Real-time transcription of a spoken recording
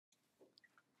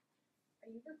Are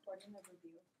you recording the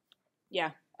review?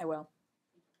 Yeah, I will.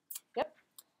 Yep.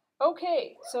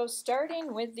 Okay, so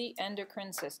starting with the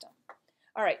endocrine system.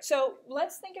 All right, so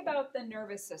let's think about the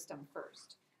nervous system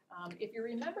first. If you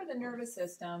remember the nervous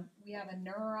system, we have a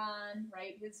neuron,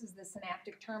 right? This is the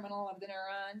synaptic terminal of the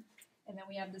neuron. And then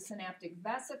we have the synaptic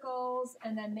vesicles,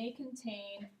 and then they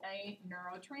contain a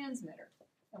neurotransmitter.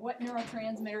 And what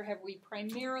neurotransmitter have we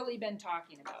primarily been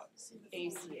talking about?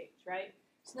 ACH, right?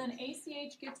 So then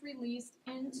ACH gets released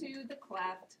into the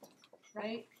cleft,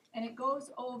 right? And it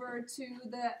goes over to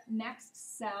the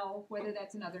next cell, whether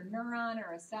that's another neuron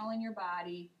or a cell in your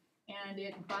body, and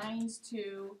it binds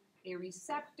to a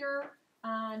receptor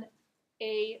on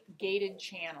a gated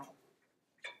channel.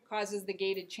 Causes the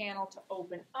gated channel to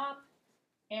open up,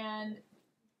 and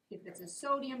if it's a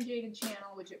sodium gated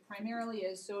channel, which it primarily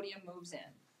is, sodium moves in,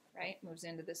 right? Moves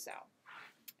into the cell.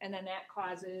 And then that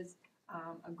causes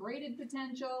a graded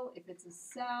potential if it's a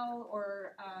cell,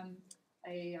 or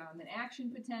an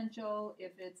action potential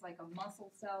if it's like a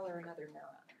muscle cell or another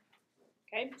neuron.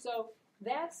 Okay, so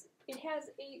it has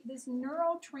this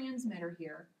neurotransmitter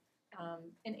here.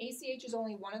 And ACH is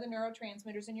only one of the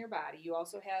neurotransmitters in your body. You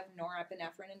also have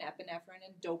norepinephrine and epinephrine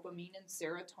and dopamine and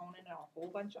serotonin and a whole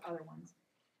bunch of other ones.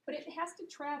 But it has to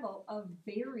travel a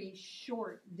very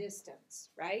short distance,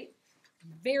 right?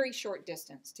 Very short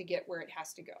distance to get where it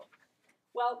has to go.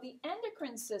 Well, the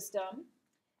endocrine system,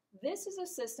 this is a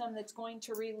system that's going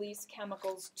to release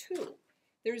chemicals too.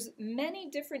 There's many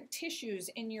different tissues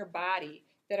in your body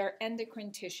that are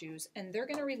endocrine tissues, and they're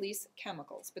going to release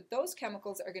chemicals. But those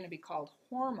chemicals are going to be called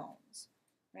hormones,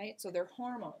 right? So they're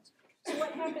hormones. So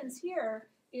what happens here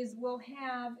is we'll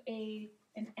have an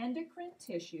endocrine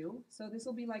tissue. So this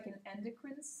will be like an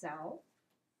endocrine cell,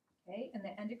 okay? And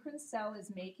the endocrine cell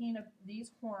is making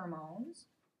these hormones,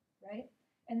 right?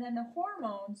 And then the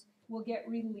hormones will get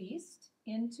released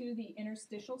into the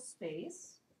interstitial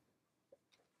space.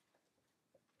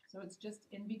 So it's just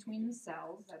in between the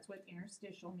cells. That's what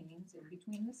interstitial means, in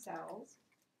between the cells.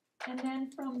 And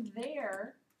then from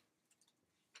there,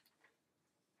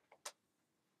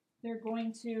 they're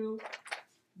going to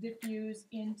diffuse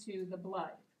into the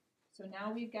blood. So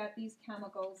now we've got these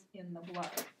chemicals in the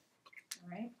blood, all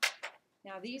right?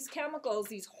 Now these chemicals,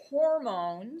 these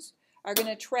hormones, are going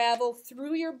to travel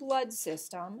through your blood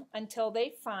system until they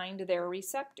find their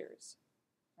receptors,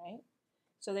 right?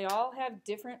 So they all have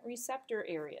different receptor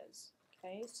areas,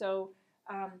 okay? So,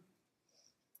 the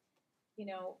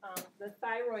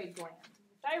thyroid gland.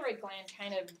 The thyroid gland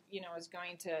kind of, is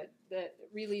going to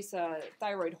release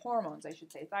thyroid hormones, I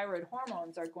should say. Thyroid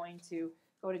hormones are going to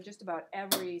go to just about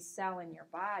every cell in your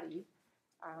body.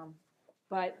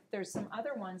 But there's some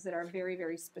other ones that are very,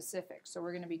 very specific. So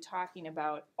we're going to be talking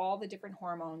about all the different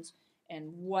hormones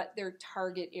and what their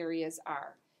target areas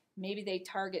are. Maybe they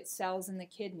target cells in the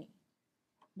kidney.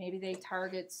 Maybe they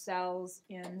target cells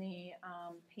in the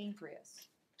pancreas.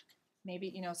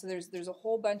 Maybe, so there's a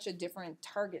whole bunch of different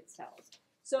target cells.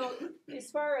 So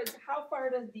as far as how far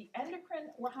do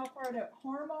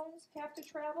hormones have to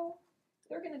travel?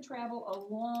 They're going to travel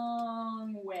a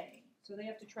long way. So they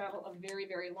have to travel a very,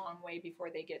 very long way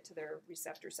before they get to their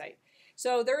receptor site.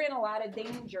 So they're in a lot of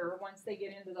danger once they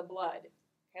get into the blood,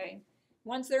 okay?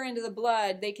 Once they're into the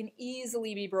blood, they can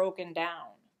easily be broken down.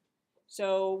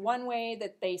 So one way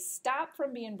that they stop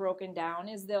from being broken down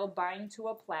is they'll bind to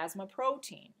a plasma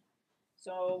protein.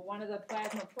 So one of the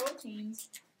plasma proteins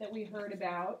that we heard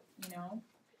about,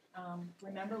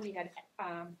 remember we had...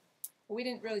 we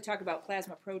didn't really talk about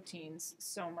plasma proteins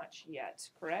so much yet,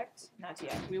 correct? Not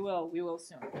yet. We will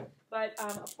soon. But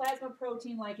a plasma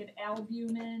protein like an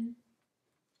albumin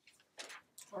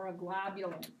or a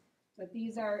globulin. But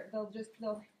these are, they'll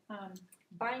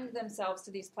bind themselves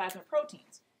to these plasma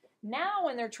proteins. Now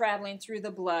when they're traveling through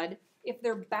the blood, if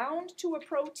they're bound to a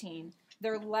protein,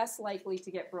 they're less likely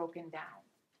to get broken down.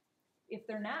 If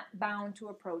they're not bound to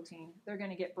a protein, they're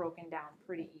going to get broken down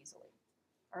pretty easily.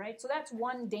 All right, so that's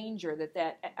one danger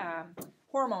that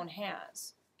hormone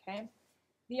has, okay?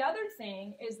 The other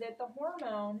thing is that the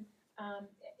hormone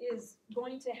is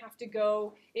going to have to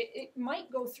go, it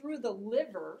might go through the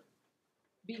liver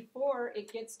before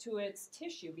it gets to its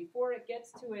tissue, before it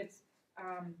gets to its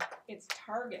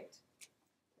target,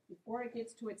 before it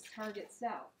gets to its target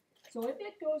cell. So if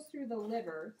it goes through the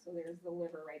liver, so there's the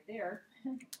liver right there,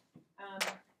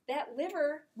 that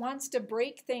liver wants to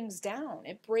break things down.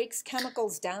 It breaks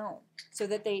chemicals down so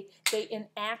that they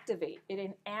inactivate.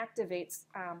 It inactivates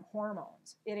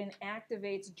hormones. It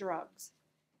inactivates drugs.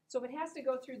 So if it has to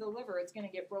go through the liver, it's going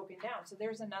to get broken down. So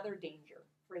there's another danger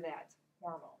for that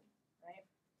hormone, right?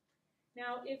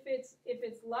 Now, if it's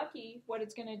lucky, what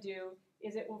it's going to do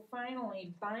is it will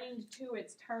finally bind to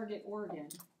its target organ,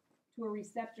 to a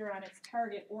receptor on its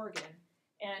target organ,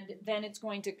 and then it's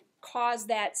going to cause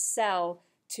that cell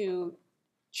to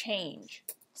change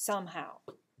somehow.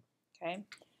 Okay?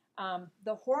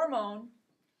 The hormone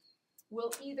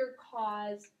will either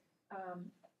cause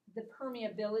the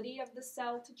permeability of the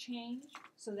cell to change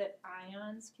so that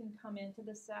ions can come into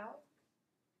the cell,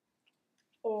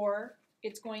 or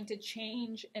it's going to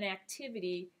change an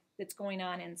activity that's going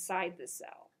on inside the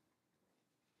cell,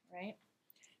 right?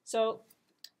 So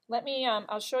let me,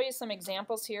 I'll show you some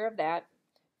examples here of that.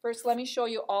 First, let me show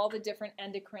you all the different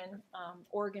endocrine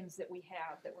organs that we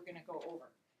have that we're going to go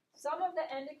over. Some of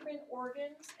the endocrine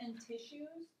organs and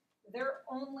tissues, their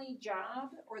only job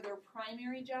or their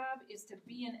primary job is to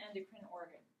be an endocrine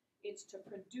organ. It's to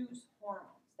produce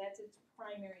hormones. That's its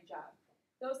primary job.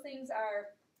 Those things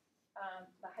are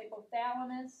the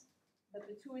hypothalamus, the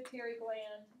pituitary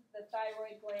gland, the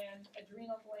thyroid gland,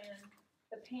 adrenal gland,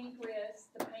 the pancreas,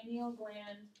 the pineal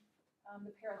gland,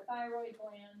 the parathyroid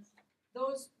glands.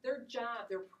 Their job,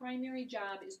 their primary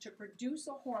job is to produce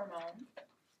a hormone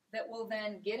that will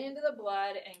then get into the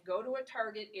blood and go to a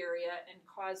target area and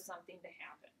cause something to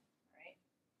happen, right?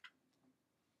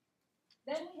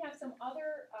 Then we have some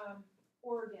other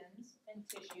organs and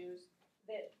tissues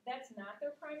that's not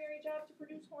their primary job to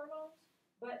produce hormones,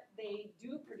 but they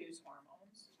do produce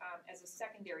hormones as a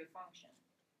secondary function.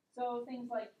 So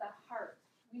things like the heart.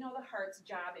 We know the heart's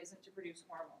job isn't to produce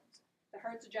hormones. The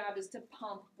heart's job is to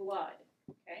pump blood,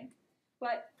 okay?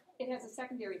 But it has a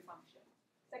secondary function.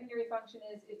 Secondary function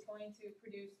is it's going to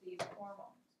produce these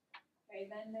hormones. Okay,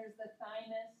 then there's the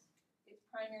thymus. Its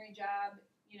primary job,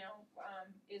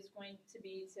 is going to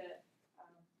be to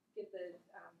get the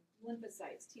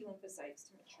lymphocytes, T lymphocytes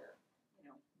to mature,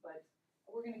 but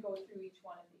we're going to go through each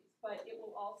one of these. But it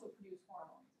will also produce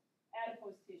hormones.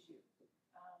 Adipose tissue.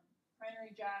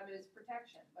 Primary job is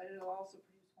protection, but it'll also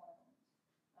produce hormones.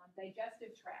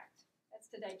 Digestive tract. That's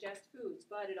to digest foods,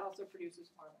 but it also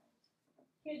produces hormones.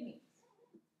 Kidneys.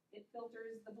 It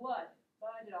filters the blood,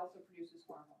 but it also produces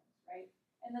hormones, right?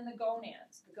 And then the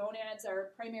gonads. The gonads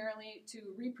are primarily to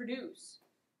reproduce,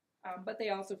 but they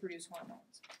also produce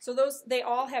hormones. So they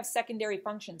all have secondary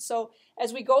functions. So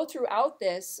as we go throughout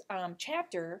this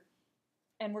chapter,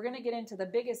 and we're going to get into the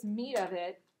biggest meat of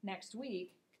it next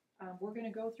week, we're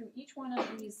going to go through each one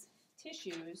of these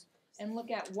tissues and look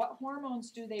at what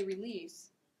hormones do they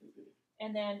release,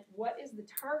 and then what is the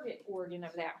target organ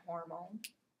of that hormone,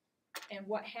 and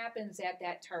what happens at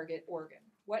that target organ.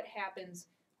 What happens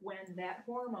when that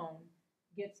hormone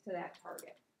gets to that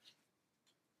target.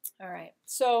 All right,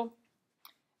 so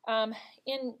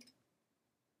in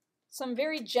some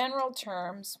very general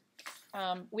terms,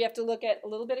 we have to look at a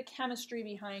little bit of chemistry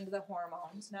behind the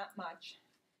hormones, not much,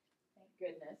 thank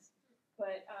goodness.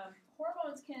 But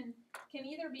hormones can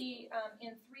either be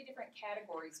in three different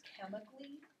categories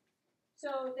chemically.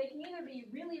 So they can either be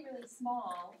really, really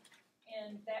small.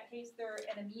 In that case, they're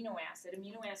an amino acid.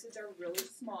 Amino acids are really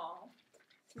small.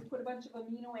 We put a bunch of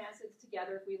amino acids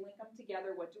together. If we link them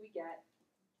together, what do we get?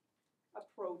 A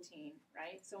protein,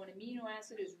 right? So an amino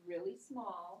acid is really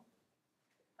small.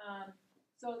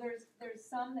 So there's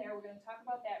some there. We're going to talk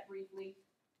about that briefly.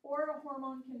 Or a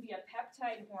hormone can be a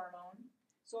peptide hormone.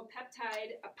 So a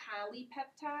peptide, a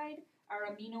polypeptide, are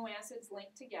amino acids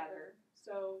linked together.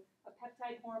 So a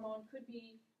peptide hormone could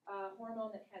be a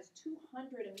hormone that has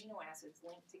 200 amino acids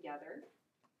linked together.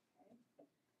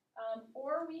 Okay.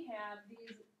 Or we have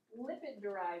these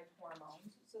lipid-derived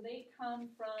hormones. So they come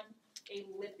from a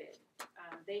lipid.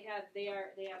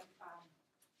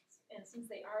 And since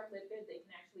they are lipid, they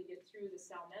can actually get through the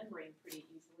cell membrane pretty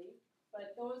easily.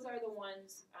 But those are the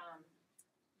ones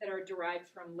that are derived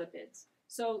from lipids.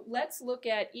 So let's look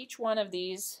at each one of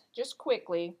these just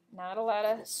quickly. Not a lot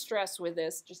of stress with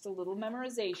this, just a little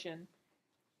memorization.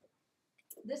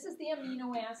 This is the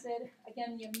amino acid.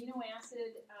 Again, the amino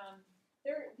acid,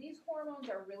 these hormones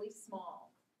are really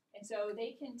small. And so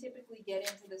they can typically get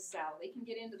into the cell. They can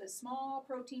get into the small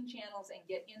protein channels and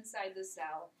get inside the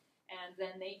cell. And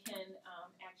then they can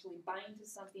actually bind to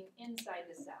something inside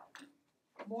the cell.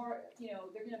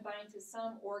 They're going to bind to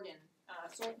some organ,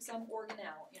 some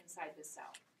organelle inside the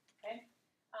cell. Okay?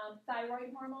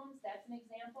 Thyroid hormones, that's an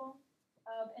example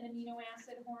of an amino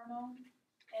acid hormone.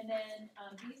 And then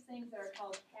these things that are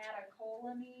called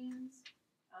catecholamines.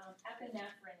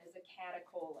 Epinephrine is a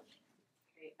catecholamine.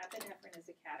 Okay? Epinephrine is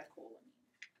a catecholamine.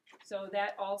 So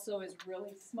that also is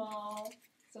really small.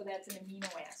 So that's an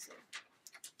amino acid.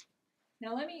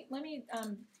 Now let me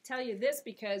tell you this,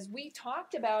 because we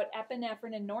talked about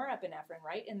epinephrine and norepinephrine,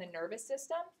 right, in the nervous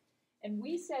system. And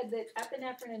we said that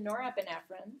epinephrine and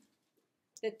norepinephrine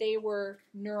that they were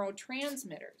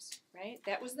neurotransmitters, right?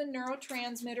 That was the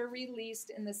neurotransmitter released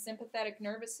in the sympathetic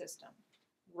nervous system,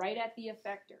 right at the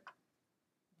effector.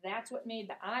 That's what made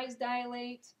the eyes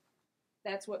dilate.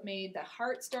 That's what made the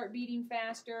heart start beating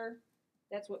faster.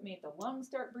 That's what made the lungs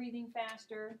start breathing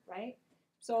faster, right?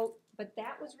 So, but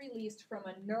that was released from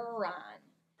a neuron.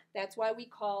 That's why we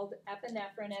called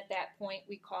epinephrine at that point,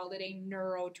 we called it a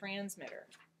neurotransmitter.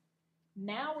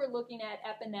 Now we're looking at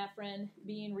epinephrine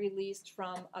being released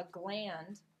from a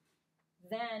gland.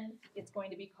 Then it's going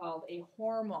to be called a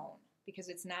hormone because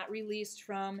it's not released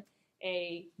from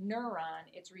a neuron,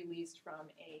 it's released from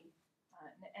an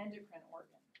endocrine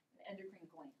organ, an endocrine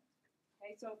gland.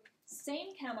 Okay, so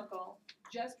same chemical,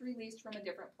 just released from a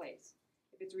different place.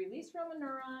 If it's released from a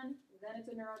neuron, then it's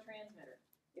a neurotransmitter.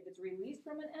 If it's released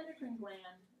from an endocrine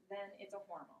gland, then it's a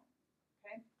hormone.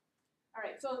 Okay? All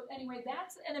right, so anyway,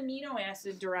 that's an amino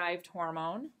acid derived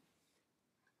hormone.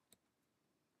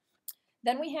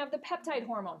 Then we have the peptide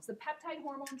hormones. The peptide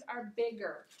hormones are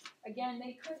bigger. Again,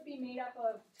 they could be made up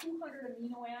of 200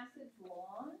 amino acids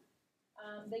long.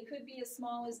 They could be as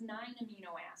small as 9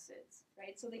 amino acids,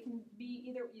 right? So they can be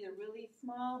either really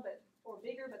small or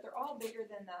bigger, but they're all bigger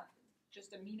than the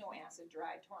just amino acid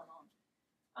derived hormone.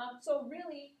 So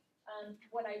really,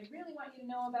 what I really want you to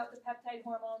know about the peptide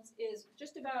hormones is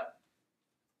just about,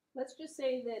 let's just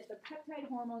say that the peptide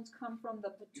hormones come from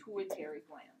the pituitary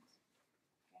gland.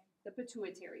 Okay? The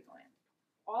pituitary gland.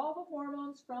 All the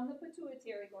hormones from the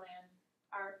pituitary gland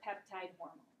are peptide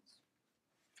hormones.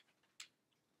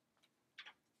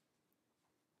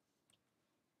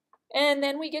 And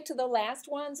then we get to the last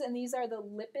ones, and these are the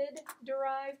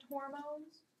lipid-derived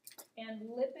hormones. And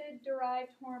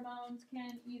lipid-derived hormones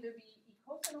can either be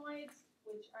eicosanoids,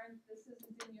 which aren't, this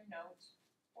isn't in your notes,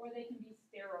 or they can be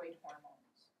steroid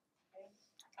hormones.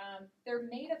 Okay? They're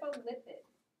made up of lipid.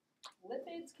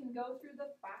 Lipids can go through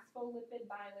the phospholipid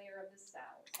bilayer of the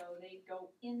cell, so they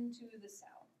go into the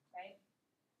cell, right?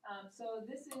 So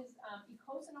this is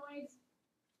eicosanoids.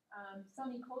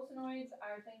 Some eicosanoids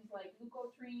are things like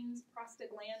leukotrienes,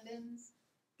 prostaglandins.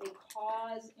 They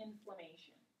cause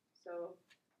inflammation. So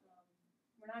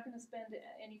we're not going to spend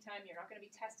any time, you're not going to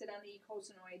be tested on the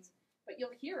eicosanoids, but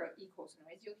you'll hear of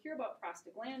eicosanoids. You'll hear about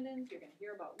prostaglandins. You're going to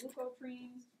hear about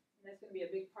leukotrienes, and that's going to be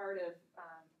a big part of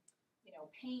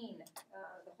pain,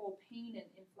 the whole pain and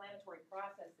inflammatory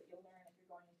process that you'll learn if you're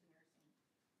going into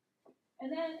nursing. And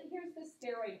then here's the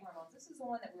steroid hormones. This is the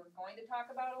one that we're going to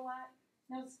talk about a lot.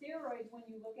 Now, steroids, when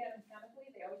you look at them chemically,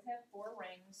 they always have 4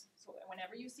 rings. So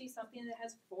whenever you see something that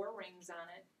has 4 rings on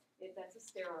it, that's a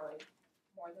steroid,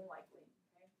 more than likely.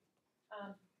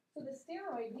 Okay? So the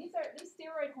steroid, these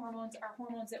steroid hormones are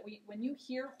hormones that when you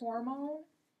hear hormone,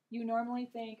 you normally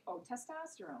think, oh,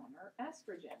 testosterone or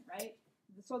estrogen, right?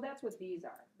 So that's what these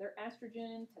are. They're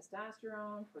estrogen,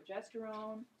 testosterone,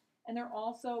 progesterone, and they're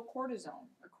also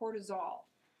cortisone or cortisol.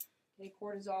 Okay,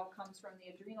 cortisol comes from the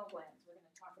adrenal glands. We're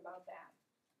going to talk about that.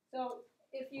 So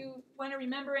if you want to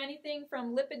remember anything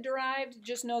from lipid-derived,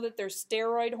 just know that they're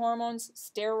steroid hormones.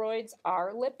 Steroids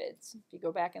are lipids, if you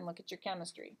go back and look at your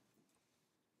chemistry.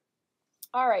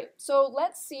 All right, so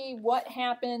let's see what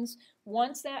happens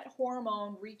once that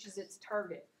hormone reaches its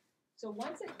target. So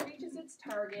once it reaches its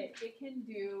target, it can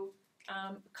do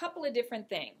a couple of different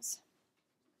things.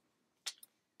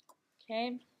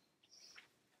 Okay.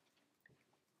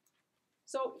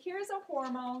 So here's a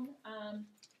hormone.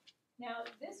 Now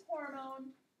this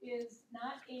hormone is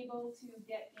not able to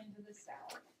get into the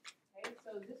cell. Okay,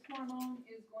 so this hormone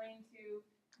is going to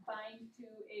bind to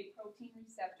a protein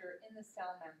receptor in the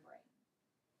cell membrane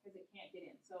because it can't get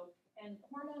in. So, and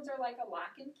hormones are like a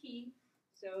lock and key.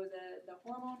 So the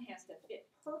hormone has to fit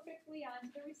perfectly onto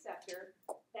the receptor.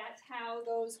 That's how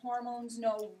those hormones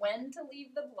know when to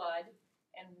leave the blood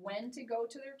and when to go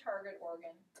to their target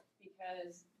organ,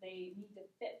 because they need to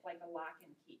fit like a lock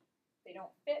and key. If they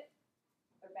don't fit,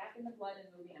 they're back in the blood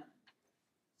and moving on.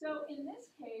 So in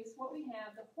this case, what we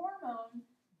have, the hormone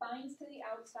binds to the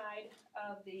outside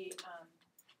of the,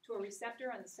 to a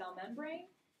receptor on the cell membrane,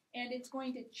 and it's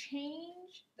going to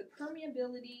change the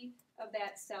permeability of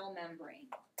that cell membrane.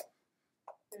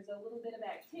 There's a little bit of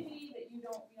activity that we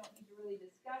don't need to really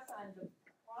discuss on the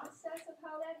process of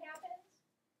how that happens,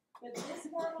 but this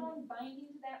hormone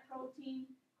binding to that protein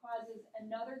causes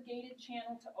another gated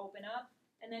channel to open up,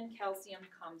 and then calcium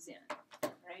comes in.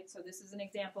 Right? So this is an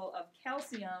example of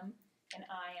calcium, an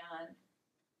ion.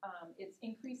 It's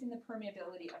increasing the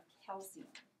permeability of calcium.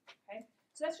 Okay?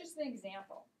 So that's just an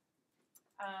example.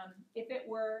 If it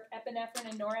were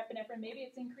epinephrine and norepinephrine, maybe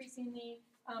it's increasing the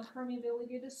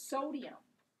permeability to sodium.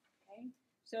 Okay?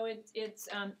 So it's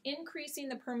increasing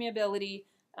the permeability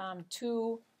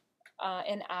to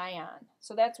an ion.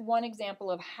 So that's one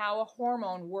example of how a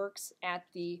hormone works at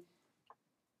the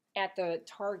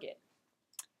target.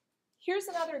 Here's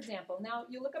another example. Now,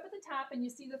 you look up at the top and you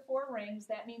see the 4 rings.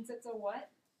 That means it's a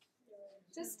what?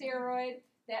 It's a steroid.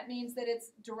 That means that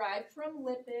it's derived from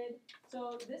lipid.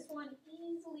 So this one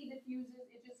easily diffuses.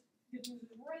 It just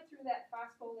diffuses right through that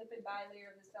phospholipid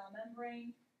bilayer of the cell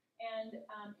membrane. And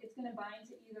it's going to bind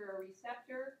to either a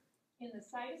receptor in the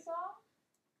cytosol,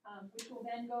 which will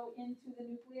then go into the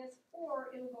nucleus, or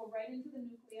it'll go right into the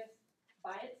nucleus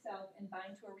by itself and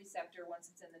bind to a receptor once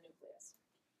it's in the nucleus.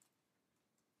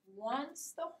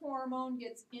 Once the hormone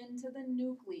gets into the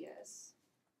nucleus,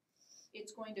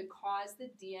 it's going to cause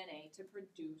the DNA to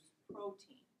produce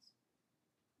proteins.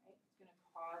 Right? It's going to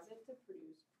cause it to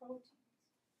produce proteins.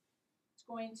 It's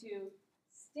going to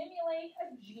stimulate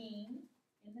a gene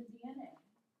in the DNA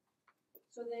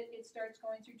so that it starts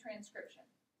going through transcription.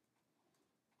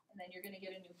 And then you're going to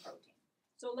get a new protein.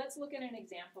 So let's look at an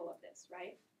example of this,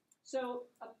 right?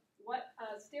 So what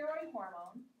a steroid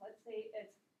hormone, let's say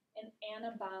it's an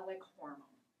anabolic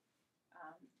hormone.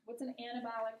 What's an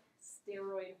anabolic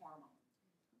steroid hormone?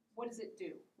 What does it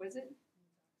do? What is it?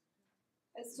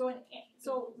 An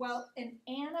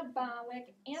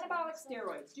anabolic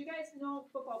steroids. Do you guys know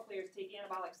football players take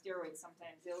anabolic steroids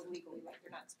sometimes illegally, like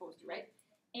they're not supposed to, right?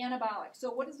 Anabolic.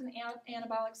 So what does an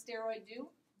anabolic steroid do?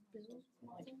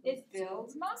 It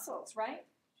builds muscles, right?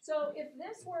 So if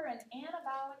this were an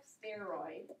anabolic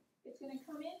steroid, it's going to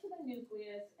come into the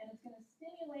nucleus and it's going to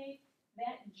stimulate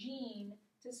that gene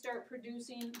to start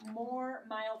producing more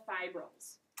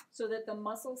myofibrils so that the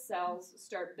muscle cells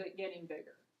start getting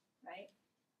bigger, right?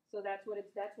 So that's what an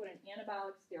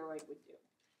anabolic steroid would do,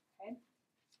 okay?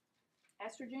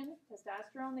 Estrogen,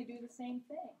 testosterone, they do the same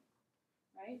thing,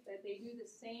 right? They do the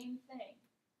same thing.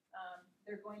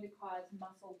 They're going to cause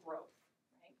muscle growth,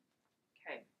 right?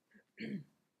 Okay.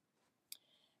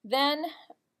 Then,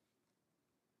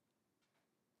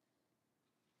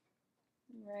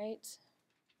 right.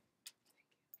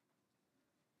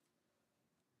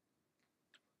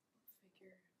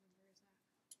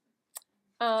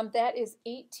 That is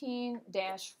 18-4A.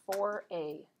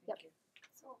 Yep.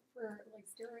 So for like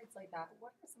steroids like that,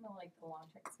 what are some of like the long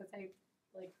term? Because I've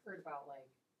like heard about like,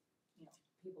 you know,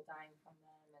 people dying from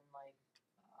them and like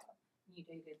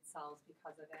mutated cells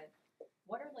because of it.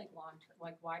 What are like long term?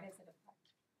 Like, why does it affect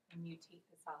and mutate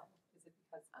the cell? Is it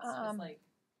because it's just like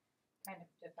kind of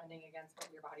defending against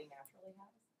what your body naturally has?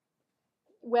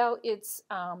 Well, it's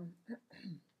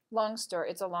long story.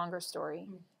 It's a longer story.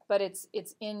 Mm-hmm. But it's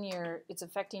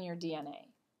affecting your DNA.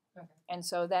 Okay. And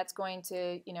so that's going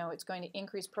to, it's going to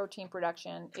increase protein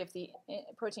production. If the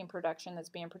protein production that's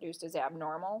being produced is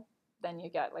abnormal, then you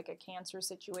got like a cancer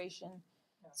situation.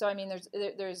 Yeah. So I mean,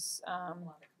 there's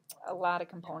a lot of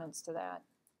components to that.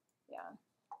 Yeah.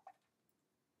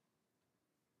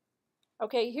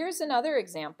 Okay, here's another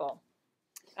example.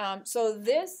 So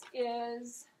this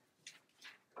is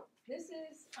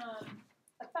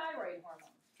a thyroid hormone.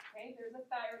 Okay, there's a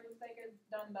thyroid, looks like a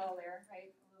dumbbell there,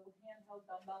 right? A little handheld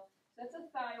dumbbell. That's a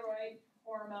thyroid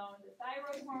hormone. The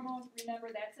thyroid hormone,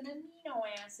 remember, that's an amino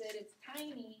acid. It's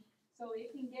tiny, so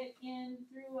it can get in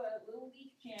through a little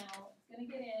leak channel. It's going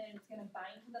to get in, and it's going to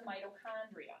bind to the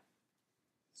mitochondria.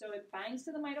 So it binds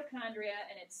to the mitochondria,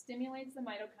 and it stimulates the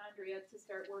mitochondria to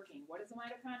start working. What does the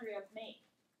mitochondria make?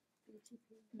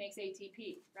 ATP. It makes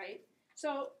ATP, right?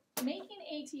 So making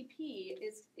ATP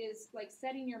is like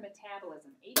setting your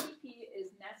metabolism. ATP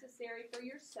is necessary for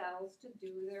your cells to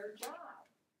do their job.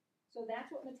 So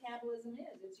that's what metabolism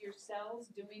is. It's your cells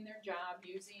doing their job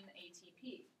using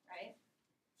ATP, right?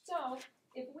 So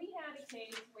if we had a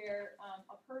case where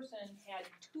a person had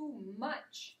too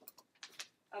much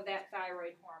of that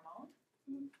thyroid hormone,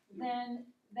 then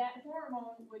that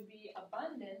hormone would be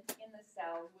abundant in the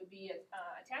cells, would be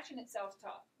attaching itself to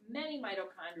many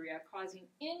mitochondria, causing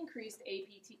increased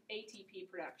ATP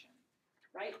production,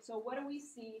 right? So what do we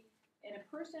see in a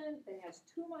person that has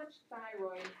too much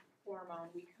thyroid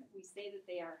hormone? We say that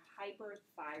they are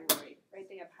hyperthyroid, right?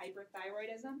 They have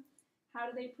hyperthyroidism. How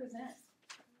do they present?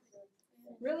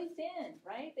 Really thin,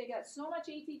 right? They got so much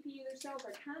ATP, their cells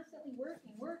are constantly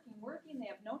working. They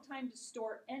have no time to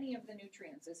store any of the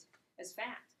nutrients as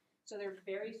fat. So they're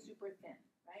very super thin,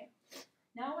 right?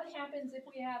 Now what happens if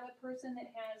we have a person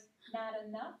that has not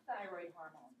enough thyroid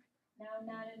hormone? Now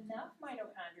not enough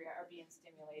mitochondria are being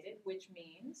stimulated, which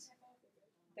means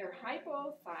they're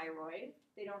hypothyroid.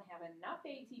 They don't have enough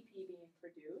ATP being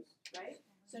produced, right?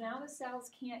 So now the cells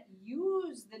can't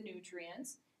use the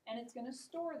nutrients, and it's going to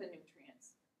store the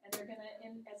nutrients. And they're going to,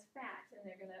 as fat, and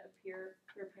they're going to appear,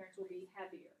 their appearance will be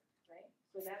heavier, right?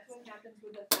 So that's what happens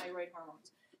with the thyroid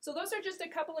hormones. So those are just a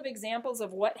couple of examples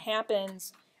of what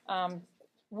happens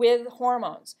with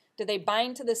hormones. Do they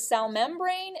bind to the cell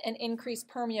membrane and increase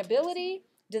permeability?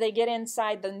 Do they get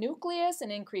inside the nucleus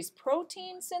and increase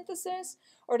protein synthesis?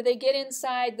 Or do they get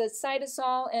inside the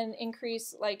cytosol and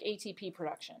increase like ATP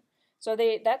production? So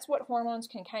that's what hormones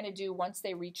can kind of do once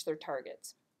they reach their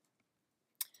targets.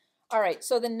 All right,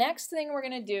 so the next thing we're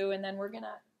going to do, and then we're going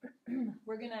to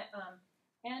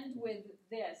end with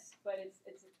this, but it's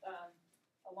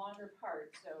a longer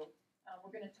part. So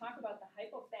we're going to talk about the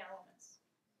hypothalamus.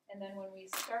 And then when we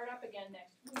start up again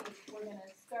next week, we're going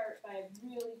to start by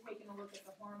really taking a look at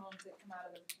the hormones that come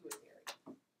out of the pituitary.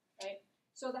 Right?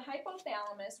 So the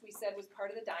hypothalamus, we said, was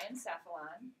part of the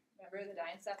diencephalon. Remember, the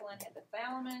diencephalon had the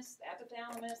thalamus, the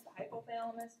epithalamus, the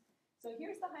hypothalamus. So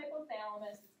here's the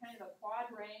hypothalamus. It's kind of a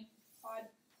quadrangle,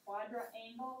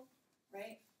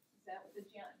 right? Is that what the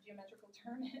geometrical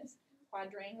term is?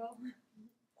 Quadrangle?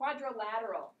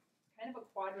 Quadrilateral. Kind of a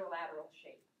quadrilateral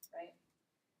shape, right?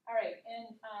 All right,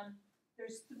 and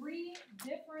there's three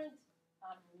different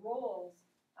roles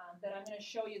that I'm going to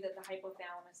show you that the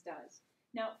hypothalamus does.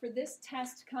 Now, for this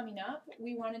test coming up,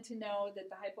 we wanted to know that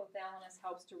the hypothalamus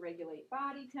helps to regulate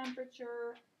body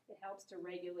temperature. It helps to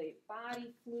regulate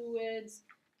body fluids.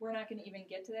 We're not going to even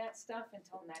get to that stuff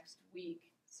until next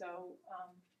week. So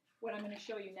what I'm going to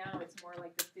show you now, it's more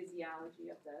like the physiology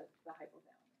of the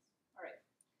hypothalamus. All right.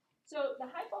 So the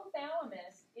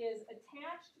hypothalamus is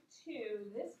attached to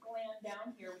this gland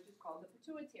down here, which is called the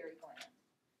pituitary gland.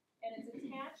 And it's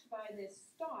attached by this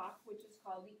stalk, which is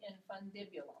called the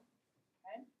infundibulum.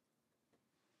 Okay?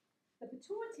 The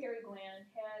pituitary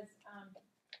gland has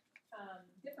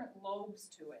different lobes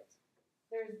to it.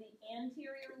 There's the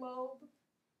anterior lobe,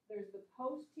 there's the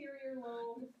posterior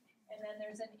lobe, and then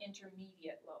there's an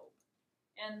intermediate lobe.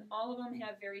 And all of them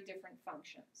have very different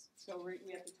functions. So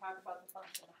we have to talk about the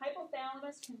function. The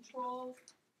hypothalamus controls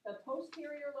the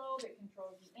posterior lobe, it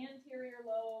controls the anterior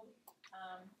lobe,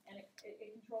 and it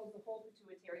controls the whole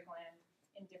pituitary gland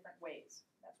in different ways.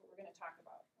 That's what we're going to talk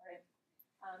about. All right.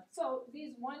 So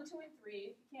these 1, 2, and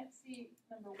 3, you can't see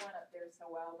number 1 up there so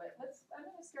well, but I'm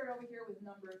going to start over here with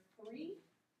number 3,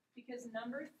 because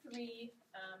number 3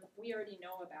 we already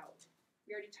know about.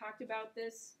 We already talked about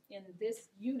this in this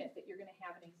unit that you're going to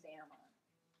have an exam on.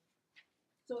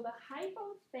 So the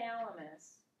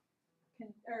hypothalamus,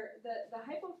 the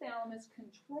hypothalamus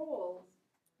controls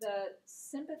the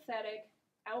sympathetic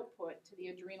output to the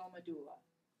adrenal medulla.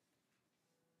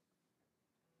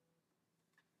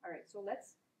 All right, so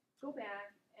let's go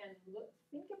back and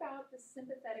think about the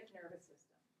sympathetic nervous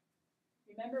system.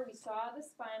 Remember, we saw the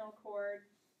spinal cord.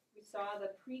 We saw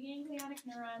the preganglionic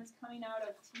neurons coming out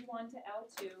of T1 to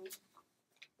L2.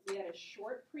 We had a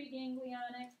short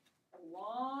preganglionic, a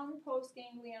long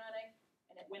postganglionic,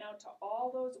 and it went out to all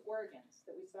those organs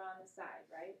that we saw on the side,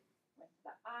 right? Went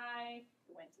to the eye,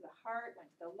 it went to the heart,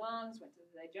 went to the lungs, went to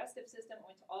the digestive system, it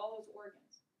went to all those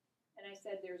organs. And I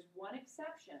said there's one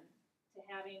exception to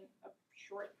having a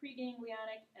short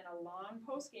preganglionic and a long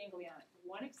postganglionic.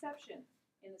 One exception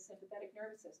in the sympathetic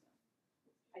nervous system.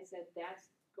 I said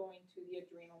that's going to the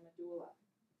adrenal medulla.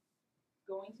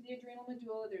 Going to the adrenal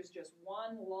medulla, there's just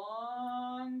one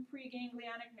long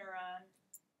preganglionic neuron,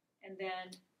 and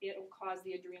then it'll cause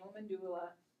the adrenal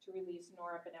medulla to release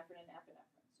norepinephrine and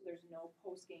epinephrine. So there's no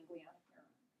postganglionic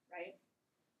neuron, right?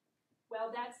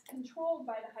 Well, that's controlled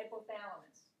by the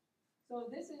hypothalamus. So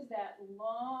this is that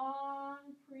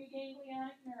long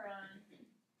preganglionic neuron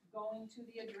going to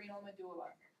the adrenal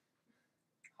medulla,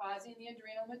 causing the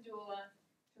adrenal medulla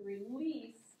to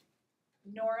release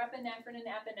norepinephrine and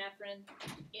epinephrine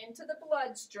into the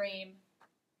bloodstream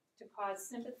to cause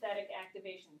sympathetic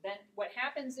activation. Then what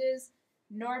happens is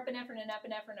norepinephrine and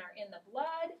epinephrine are in the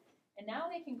blood, and now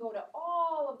they can go to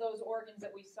all of those organs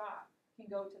that we saw. Can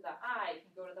go to the eye,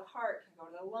 can go to the heart, can go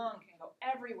to the lung, can go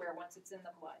everywhere once it's in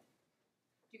the blood.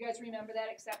 Do you guys remember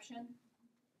that exception?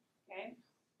 Okay,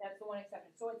 that's the one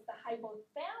exception. So it's the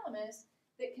hypothalamus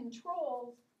that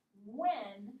controls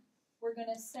when we're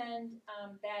going to send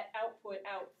that output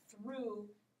out through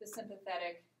the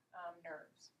sympathetic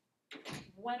nerves.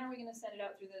 When are we going to send it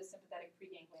out through the sympathetic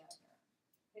preganglionic nerve?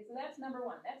 Okay, so that's number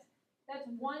 1. That's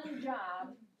one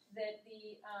job that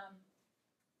the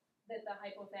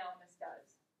hypothalamus does.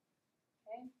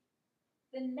 Okay.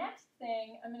 The next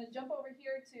thing, I'm going to jump over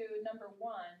here to number 1.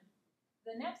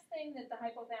 The next thing that the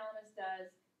hypothalamus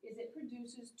does is it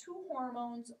produces 2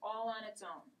 hormones all on its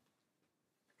own.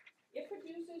 It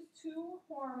produces 2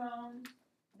 hormones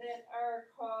that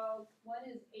are called, one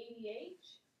is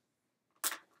ADH,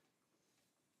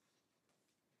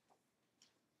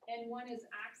 and one is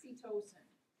oxytocin.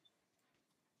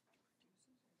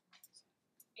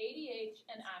 ADH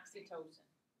and oxytocin.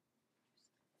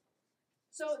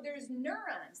 So there's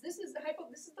neurons. This is the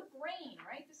brain,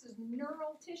 right? This is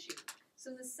neural tissue.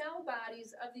 So the cell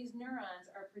bodies of these neurons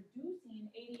are producing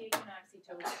ADH and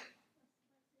oxytocin.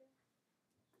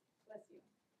 Bless you.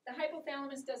 The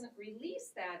hypothalamus doesn't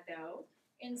release that though.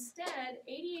 Instead,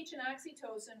 ADH and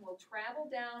oxytocin will travel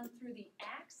down through the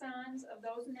axons of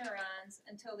those neurons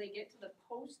until they get to the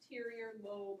posterior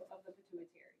lobe of the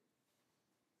pituitary.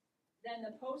 Then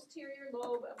the posterior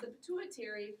lobe of the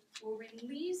pituitary will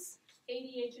release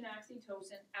ADH and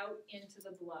oxytocin out into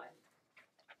the blood.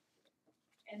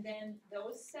 And then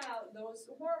those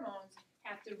hormones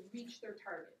have to reach their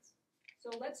targets. So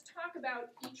let's talk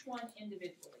about each one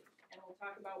individually, and we'll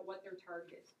talk about what their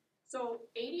target is. So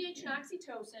ADH and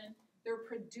oxytocin, they're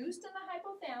produced in the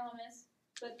hypothalamus,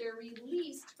 but they're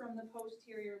released from the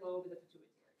posterior lobe of the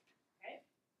pituitary. Okay?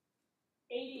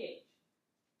 ADH.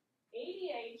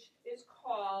 ADH is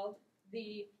called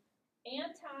the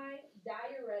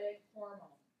antidiuretic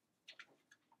hormone.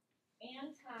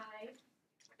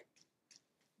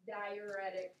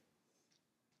 Antidiuretic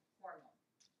hormone.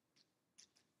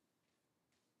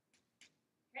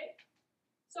 Okay?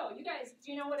 So, you guys,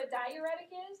 do you know what a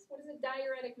diuretic is? What does a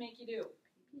diuretic make you do?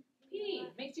 Pee.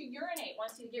 Makes you urinate,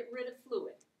 wants you to get rid of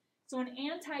fluid. So an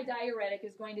antidiuretic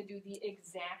is going to do the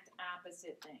exact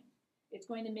opposite thing. It's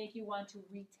going to make you want to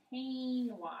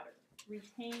retain water,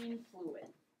 retain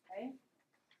fluid, okay?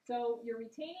 So you're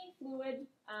retaining fluid,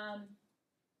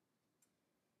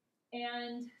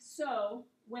 and so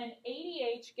when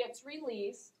ADH gets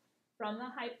released from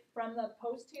the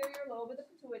posterior lobe of the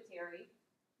pituitary,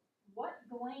 what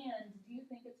gland do you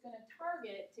think it's going to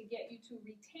target to get you to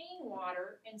retain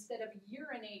water instead of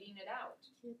urinating it out?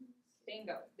 Kidneys.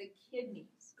 Bingo, the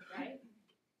kidneys, right?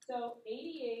 So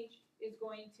ADH is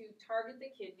going to target the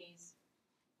kidneys,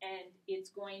 and it's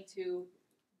going to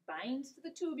bind to the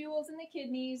tubules in the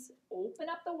kidneys, open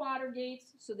up the water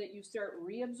gates so that you start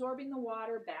reabsorbing the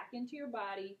water back into your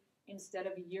body instead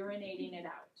of urinating it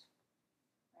out,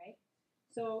 right?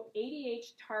 So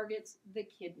ADH targets the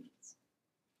kidneys.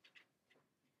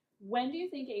 When do you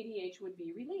think ADH would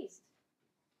be released?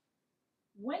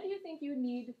 When do you think you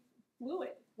need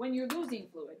fluid? When you're losing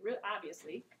fluid,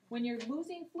 obviously. When you're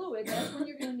losing fluid, that's when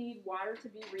you're going to need water to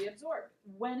be reabsorbed.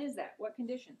 When is that? What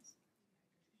conditions?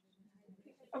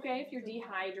 Okay, if you're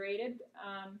dehydrated,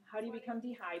 how do you become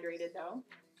dehydrated though?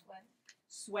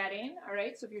 Sweating, all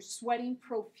right. So if you're sweating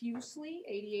profusely,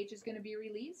 ADH is going to be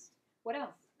released. What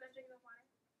else? Not drinking enough water.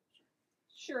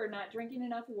 Sure, not drinking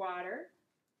enough water.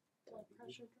 Blood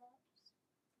pressure drops.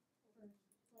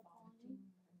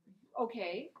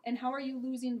 Okay, and how are you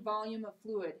losing volume of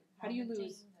fluid? How do you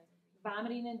lose?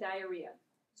 Vomiting and diarrhea.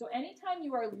 So anytime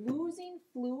you are losing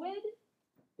fluid,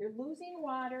 you're losing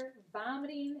water,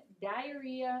 vomiting,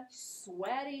 diarrhea,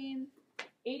 sweating,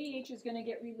 ADH is going to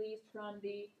get released from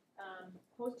the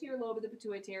posterior lobe of the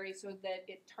pituitary so that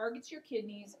it targets your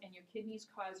kidneys, and your kidneys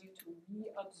cause you to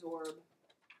reabsorb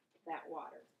that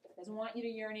water. It doesn't want you to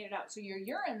urinate it out. So your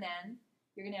urine then,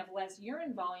 you're going to have less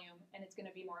urine volume, and it's going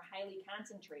to be more highly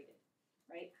concentrated,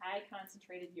 right? High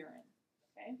concentrated urine,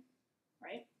 okay?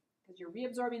 Right? Because you're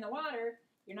reabsorbing the water,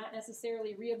 you're not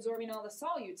necessarily reabsorbing all the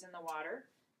solutes in the water,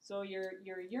 so your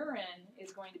urine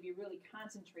is going to be really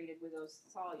concentrated with those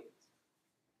solutes.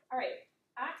 All right,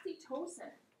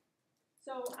 oxytocin.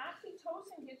 So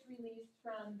oxytocin gets released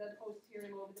from the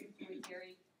posterior lobe of the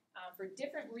pituitary for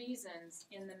different reasons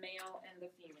in the male and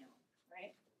the female,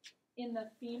 right? In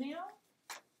the female,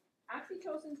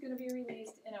 oxytocin is going to be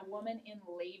released in a woman in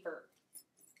labor.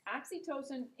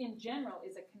 Oxytocin, in general,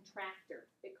 is a contractor.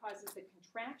 It causes the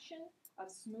contraction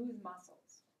of smooth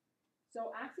muscles.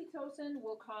 So oxytocin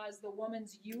will cause the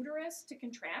woman's uterus to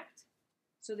contract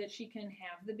so that she can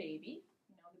have the baby.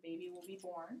 You know, the baby will be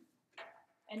born.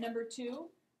 And number two,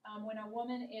 when a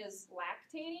woman is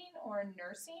lactating or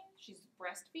nursing, she's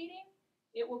breastfeeding,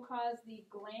 it will cause the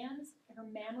glands, her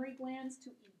mammary glands,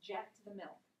 to eject the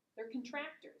milk. They're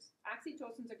contractors.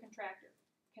 Oxytocin's a contractor.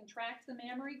 Contract the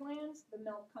mammary glands, the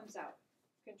milk comes out.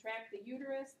 Contract the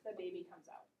uterus, the baby comes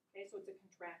out. Okay, so it's a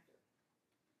contractor.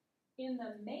 In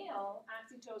the male,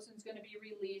 oxytocin is going to be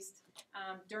released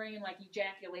during like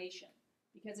ejaculation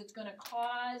because it's going to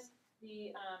cause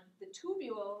the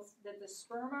tubules that the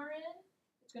sperm are in,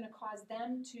 it's going to cause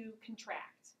them to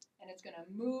contract, and it's going to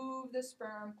move the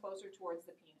sperm closer towards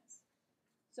the penis.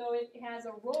 So it has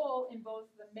a role in both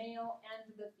the male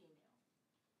and the female.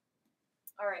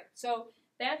 All right, so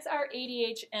that's our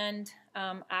ADH and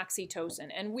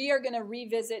oxytocin, and we are going to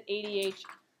revisit ADH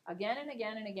again and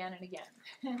again and again and again.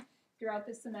 Throughout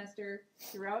this semester,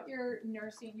 throughout your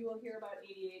nursing, you will hear about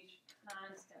ADH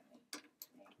constantly. Okay?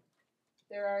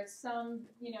 There are some,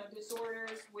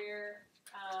 disorders where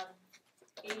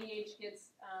ADH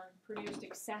gets produced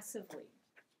excessively.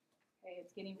 Okay,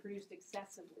 it's getting produced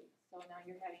excessively. So now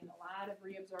you're having a lot of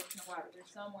reabsorption of water.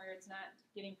 There's some where it's not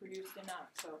getting produced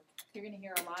enough. So you're going to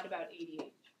hear a lot about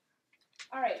ADH.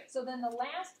 All right, so then the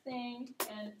last thing,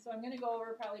 and so I'm going to go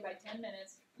over probably by 10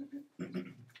 minutes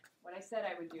what I said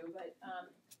I would do, but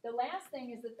the last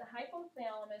thing is that the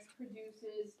hypothalamus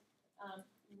produces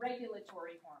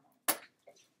regulatory hormones.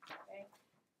 Okay?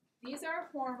 These are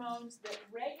hormones that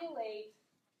regulate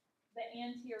the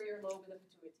anterior lobe of the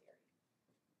pituitary.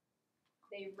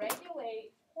 They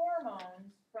regulate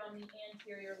hormones from the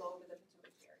anterior lobe of the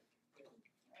pituitary.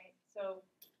 Right? So,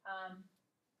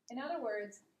 in other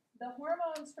words, the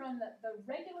hormones from the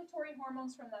regulatory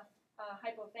hormones from the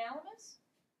hypothalamus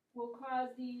will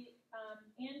cause the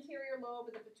anterior lobe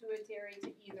of the pituitary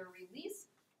to either release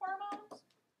hormones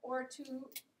or to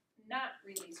not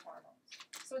release hormones.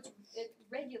 So it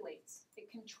regulates,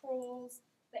 it controls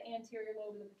the anterior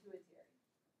lobe of the pituitary,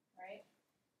 right?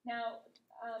 Now,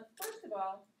 first of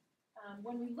all,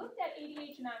 when we looked at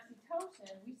ADH and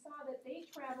oxytocin, we saw that they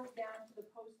traveled down to the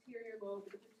posterior lobe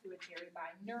of the pituitary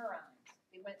by neurons.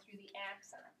 They went through the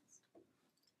axons.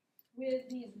 With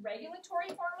these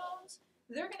regulatory hormones,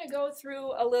 they're going to go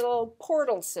through a little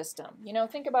portal system.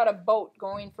 Think about a boat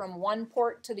going from one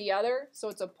port to the other. So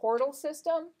it's a portal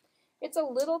system. It's a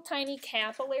little tiny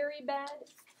capillary bed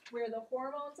where the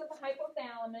hormones of the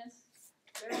hypothalamus,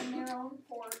 they're in their own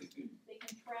port. They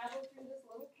can travel through this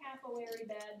little capillary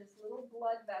bed, this little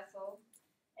blood vessel,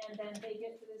 and then they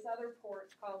get to this other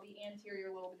port called the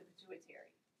anterior lobe of the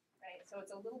pituitary. Right? So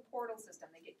it's a little portal system.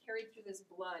 They get carried through this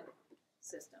blood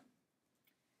system.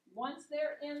 Once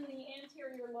they're in the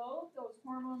anterior lobe, those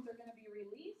hormones are going to be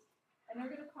released, and they're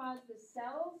going to cause the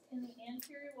cells in the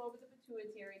anterior lobe of the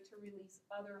pituitary to release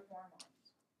other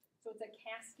hormones. So it's a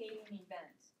cascading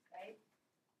event, right?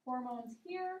 Hormones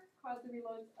here cause the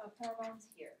release of hormones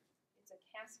here. It's a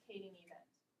cascading event,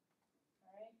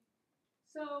 all right?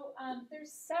 So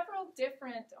there's several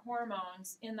different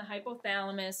hormones in the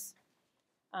hypothalamus.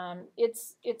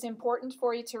 It's important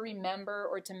for you to remember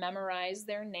or to memorize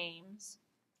their names,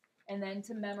 and then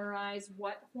to memorize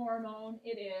what hormone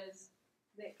it is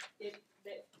that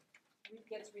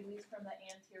gets released from the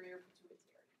anterior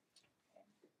pituitary.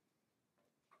 Okay.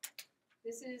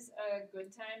 This is a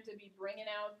good time to be bringing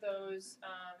out those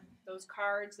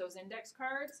cards, those index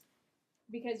cards,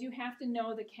 because you have to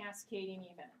know the cascading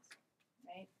event,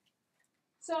 right?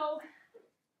 So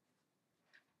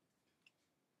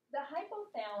the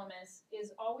hypothalamus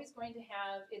is always going to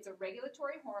have, it's a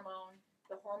regulatory hormone.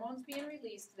 The hormones being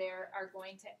released there are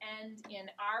going to end in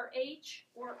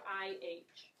RH or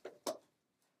IH.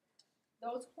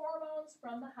 Those hormones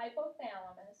from the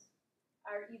hypothalamus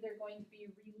are either going to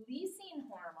be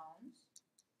releasing hormones,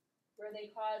 where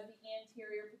they cause the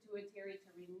anterior pituitary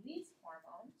to release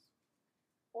hormones,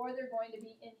 or they're going to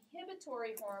be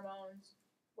inhibitory hormones,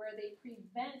 where they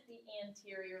prevent the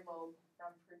anterior lobe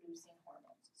from producing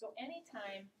hormones. So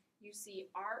anytime you see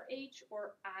RH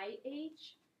or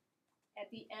IH at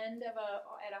the end of a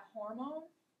hormone,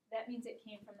 that means it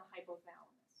came from the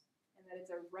hypothalamus, and that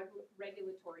it's a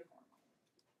regulatory hormone,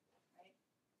 right?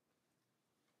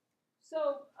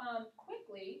 So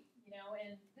quickly,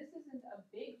 and this isn't a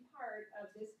big part of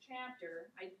this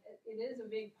chapter. It is a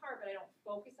big part, but I don't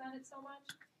focus on it so much.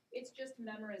 It's just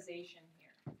memorization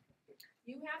here.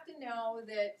 You have to know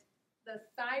that the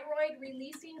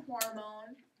thyroid-releasing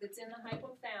hormone that's in the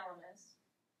hypothalamus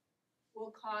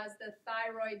will cause the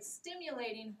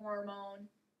thyroid-stimulating hormone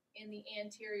in the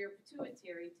anterior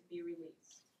pituitary to be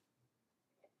released.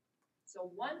 So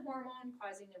one hormone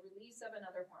causing the release of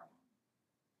another hormone.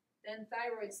 Then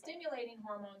thyroid-stimulating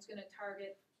hormone is going to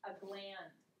target a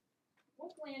gland.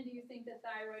 What gland do you think the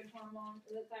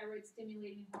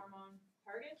thyroid-stimulating hormone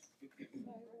targets?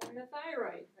 The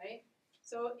thyroid, right?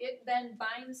 So it then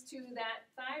binds to that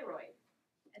thyroid,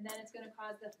 and then it's going to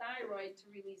cause the thyroid to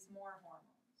release more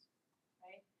hormones,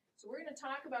 right? So we're going to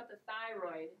talk about the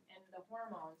thyroid and the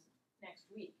hormones next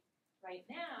week. Right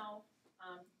now,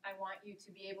 I want you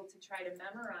to be able to try to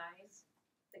memorize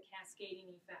the cascading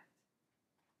effect.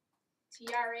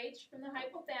 TRH from the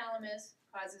hypothalamus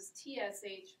causes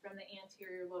TSH from the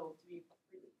anterior lobe to be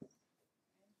released.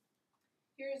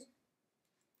 Okay. Here's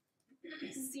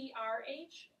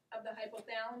CRH of the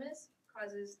hypothalamus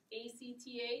causes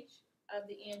ACTH of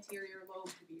the anterior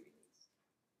lobe to be released.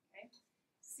 Okay?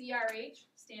 CRH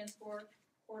stands for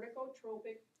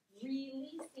corticotropic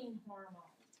releasing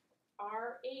hormone.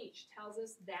 RH tells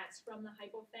us that's from the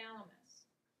hypothalamus.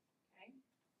 Okay?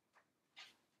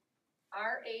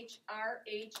 RH,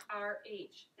 RH,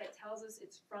 RH. That tells us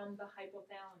it's from the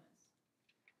hypothalamus.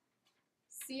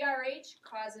 CRH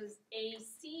causes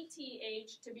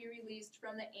ACTH to be released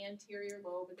from the anterior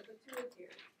lobe of the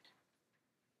pituitary.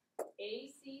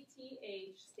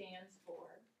 ACTH stands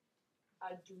for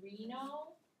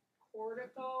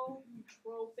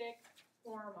adrenocorticotropic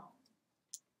hormone.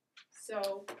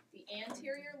 So the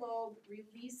anterior lobe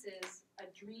releases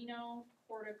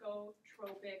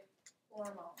adrenocorticotropic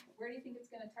hormone. Where do you think it's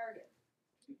going to target?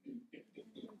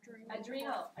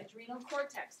 Adrenal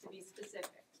cortex to be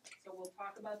specific. So we'll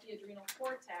talk about the adrenal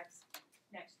cortex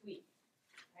next week.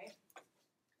 Okay?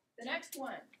 The next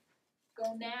one,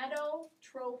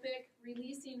 gonadotropic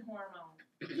releasing hormone,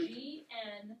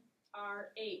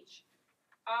 GnRH.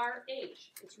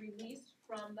 RH, it's released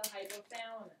from the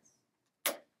hypothalamus.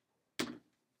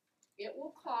 It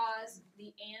will cause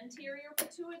the anterior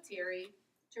pituitary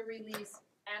to release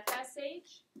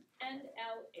FSH and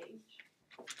LH.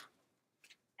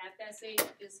 FSH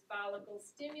is follicle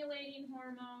stimulating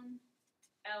hormone.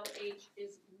 LH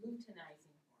is luteinizing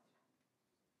hormone.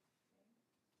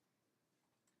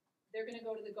 They're going to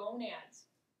go to the gonads.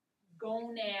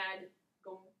 Gonad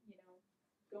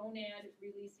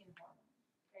releasing hormone.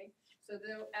 Okay, so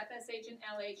the FSH and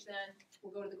LH then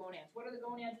will go to the gonads. What are the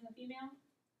gonads in the female?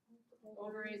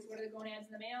 Ovaries. What are the gonads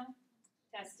in the male?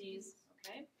 Testes.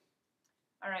 Okay.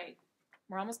 All right,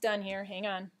 we're almost done here. Hang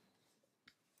on.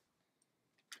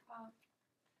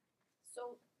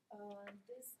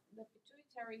 The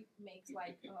pituitary makes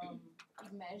like it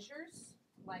measures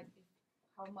like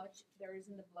how much there is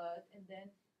in the blood, and then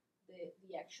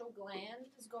the actual gland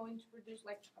is going to produce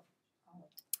like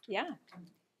Yeah.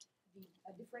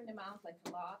 a different amount, like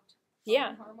a lot.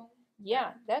 Yeah. Of hormone.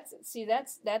 Yeah. That's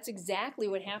exactly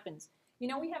what happens. You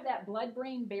know, we have that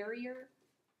blood-brain barrier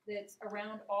that's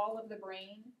around all of the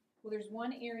brain. Well, there's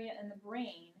one area in the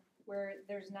brain where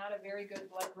there's not a very good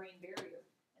blood-brain barrier,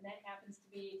 and that happens to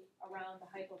be around the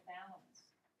hypothalamus.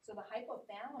 So the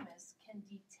hypothalamus can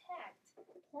detect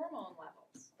hormone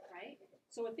levels, right?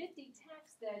 So if it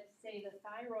detects that, say, the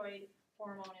thyroid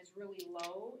hormone is really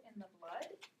low in the blood,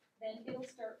 then it'll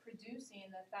start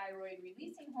producing the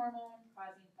thyroid-releasing hormone,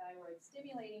 causing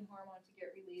thyroid-stimulating hormone to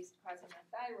get released, causing the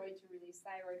thyroid to release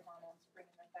thyroid hormones,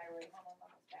 bringing the thyroid hormone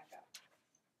levels back up,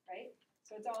 right?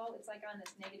 So it's like on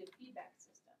this negative feedback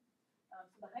system. So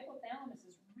the hypothalamus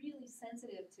is really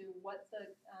sensitive to what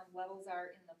the levels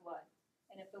are in the blood.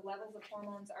 And if the levels of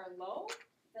hormones are low,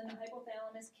 then the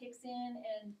hypothalamus kicks in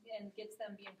and gets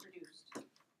them being produced.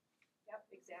 Yep,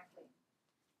 exactly.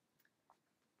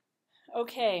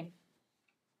 Okay.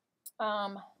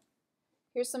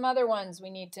 Here's some other ones we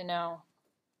need to know.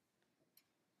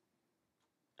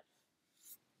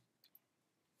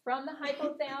 From the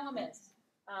hypothalamus,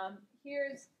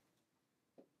 here's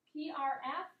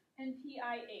PRF and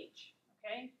PIH,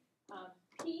 okay?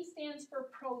 P stands for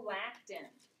prolactin.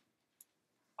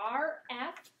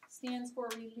 RF stands for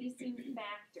releasing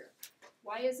factor.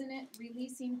 Why isn't it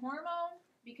releasing hormone?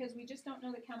 Because we just don't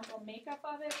know the chemical makeup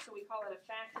of it, so we call it a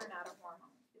factor, not a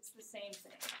hormone. It's the same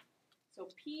thing. So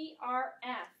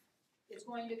PRF is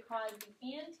going to cause the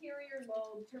anterior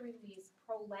lobe to release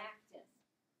prolactin.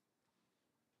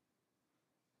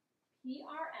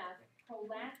 PRF,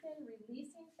 prolactin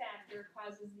releasing factor,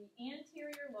 causes the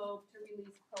anterior lobe to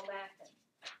release prolactin.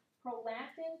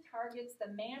 Prolactin targets the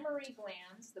mammary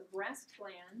glands, the breast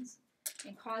glands,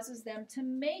 and causes them to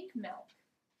make milk.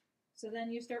 So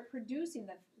then you start producing,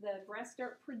 the breasts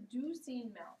start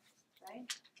producing milk, right?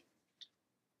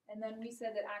 And then we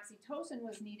said that oxytocin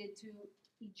was needed to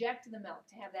eject the milk,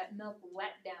 to have that milk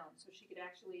let down so she could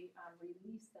actually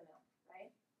release the milk, right?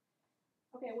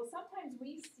 Okay, well sometimes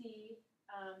we see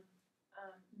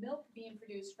milk being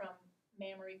produced from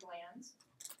mammary glands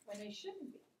when they shouldn't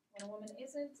be. When a woman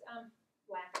isn't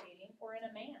lactating, or in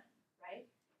a man, right?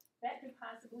 That could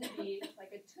possibly be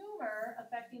like a tumor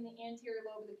affecting the anterior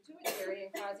lobe of the pituitary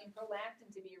and causing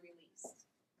prolactin to be released,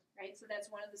 right? So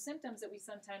that's one of the symptoms that we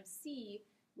sometimes see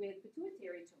with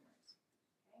pituitary tumors.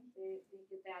 Okay? They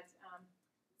get that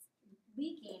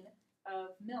leaking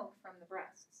of milk from the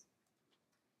breasts.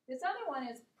 This other one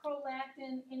is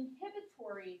prolactin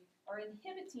inhibitory or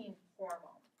inhibiting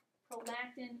hormone.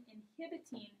 Prolactin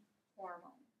inhibiting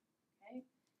hormone. Okay?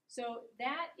 So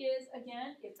that is,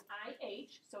 again, it's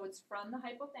IH, so it's from the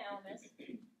hypothalamus.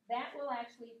 That will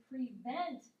actually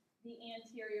prevent the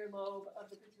anterior lobe of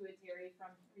the pituitary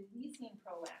from releasing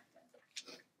prolactin.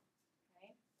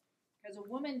 Okay? Because a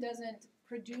woman doesn't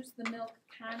produce the milk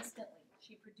constantly.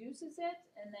 She produces it,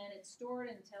 and then it's stored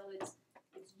until it's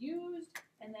used,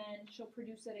 and then she'll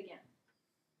produce it again.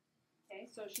 Okay,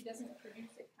 so she doesn't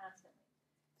produce it constantly.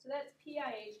 So that's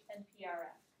PIH and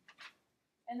PRF.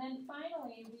 And then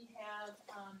finally, we have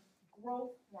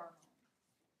growth hormone.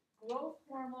 Growth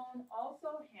hormone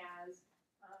also has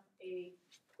a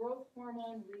growth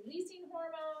hormone releasing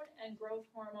hormone and growth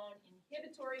hormone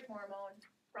inhibitory hormone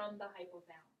from the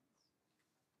hypothalamus.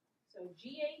 So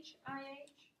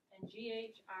GHIH and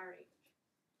GHRH.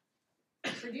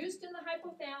 Produced in the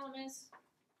hypothalamus,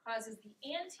 causes the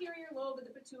anterior lobe of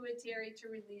the pituitary to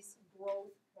release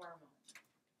growth hormone.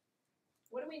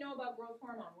 What do we know about growth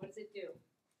hormone? What does it do?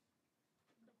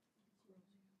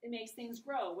 It makes things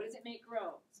grow. What does it make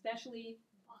grow? Especially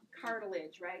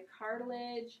cartilage, right?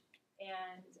 Cartilage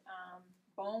and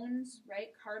bones, right?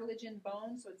 Cartilage and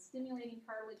bones. So it's stimulating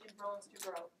cartilage and bones to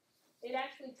grow. It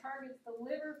actually targets the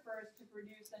liver first to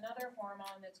produce another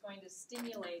hormone that's going to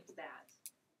stimulate that.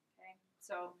 Okay.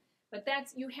 So, but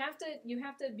that's you have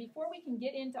to before we can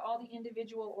get into all the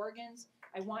individual organs,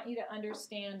 I want you to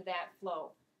understand that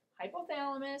flow.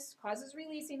 Hypothalamus causes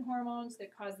releasing hormones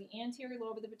that cause the anterior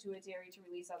lobe of the pituitary to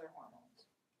release other hormones.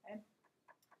 Okay?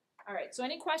 All right, so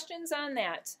any questions on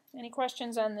that? Any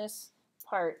questions on this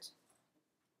part?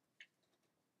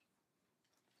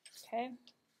 Okay.